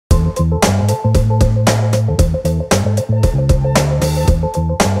My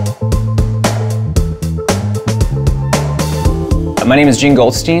name is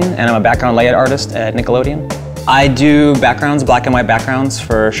Goldstein, and I'm a background layout artist at Nickelodeon. I do backgrounds, black and white backgrounds,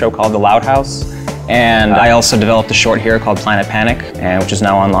 for a show called The Loud House. And I also developed a short here called Planet Panic, which is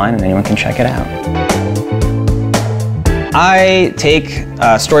now online and anyone can check it out. I take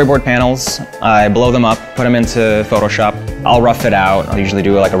storyboard panels, I blow them up, put them into Photoshop. I'll rough it out. I'll usually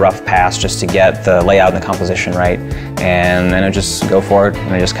do like a rough pass just to get the layout and the composition right. And then I just go for it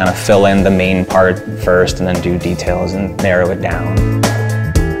and I just kind of fill in the main part first and then do details and narrow it down.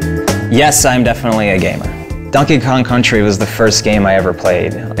 Yes, I'm definitely a gamer. Donkey Kong Country was the first game I ever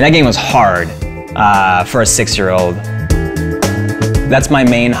played. And that game was hard for a 6-year-old. That's my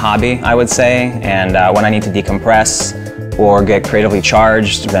main hobby, I would say. And when I need to decompress or get creatively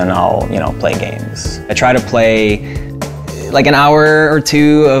charged, then I'll, play games. I try to play like an hour or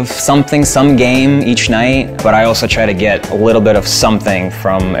two of some game each night, but I also try to get a little bit of something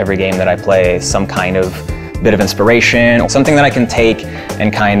from every game that I play, some kind of bit of inspiration, something that I can take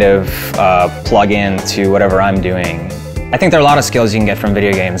and kind of plug into whatever I'm doing. I think there are a lot of skills you can get from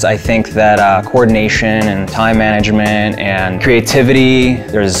video games. I think that coordination and time management and creativity,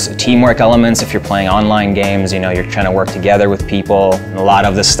 there's teamwork elements if you're playing online games, you're trying to work together with people. And a lot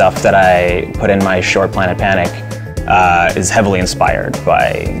of the stuff that I put in my short Planet Panic is heavily inspired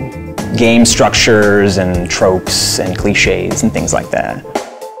by game structures and tropes and cliches and things like that.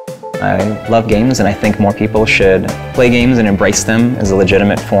 I love games and I think more people should play games and embrace them as a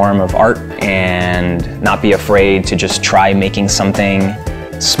legitimate form of art and not be afraid to just try making something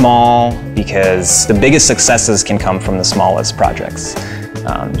small, because the biggest successes can come from the smallest projects.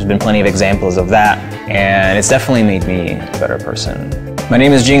 There's been plenty of examples of that, and it's definitely made me a better person. My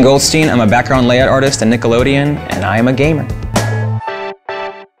name is Goldstein. I'm a background layout artist at Nickelodeon, and I am a gamer.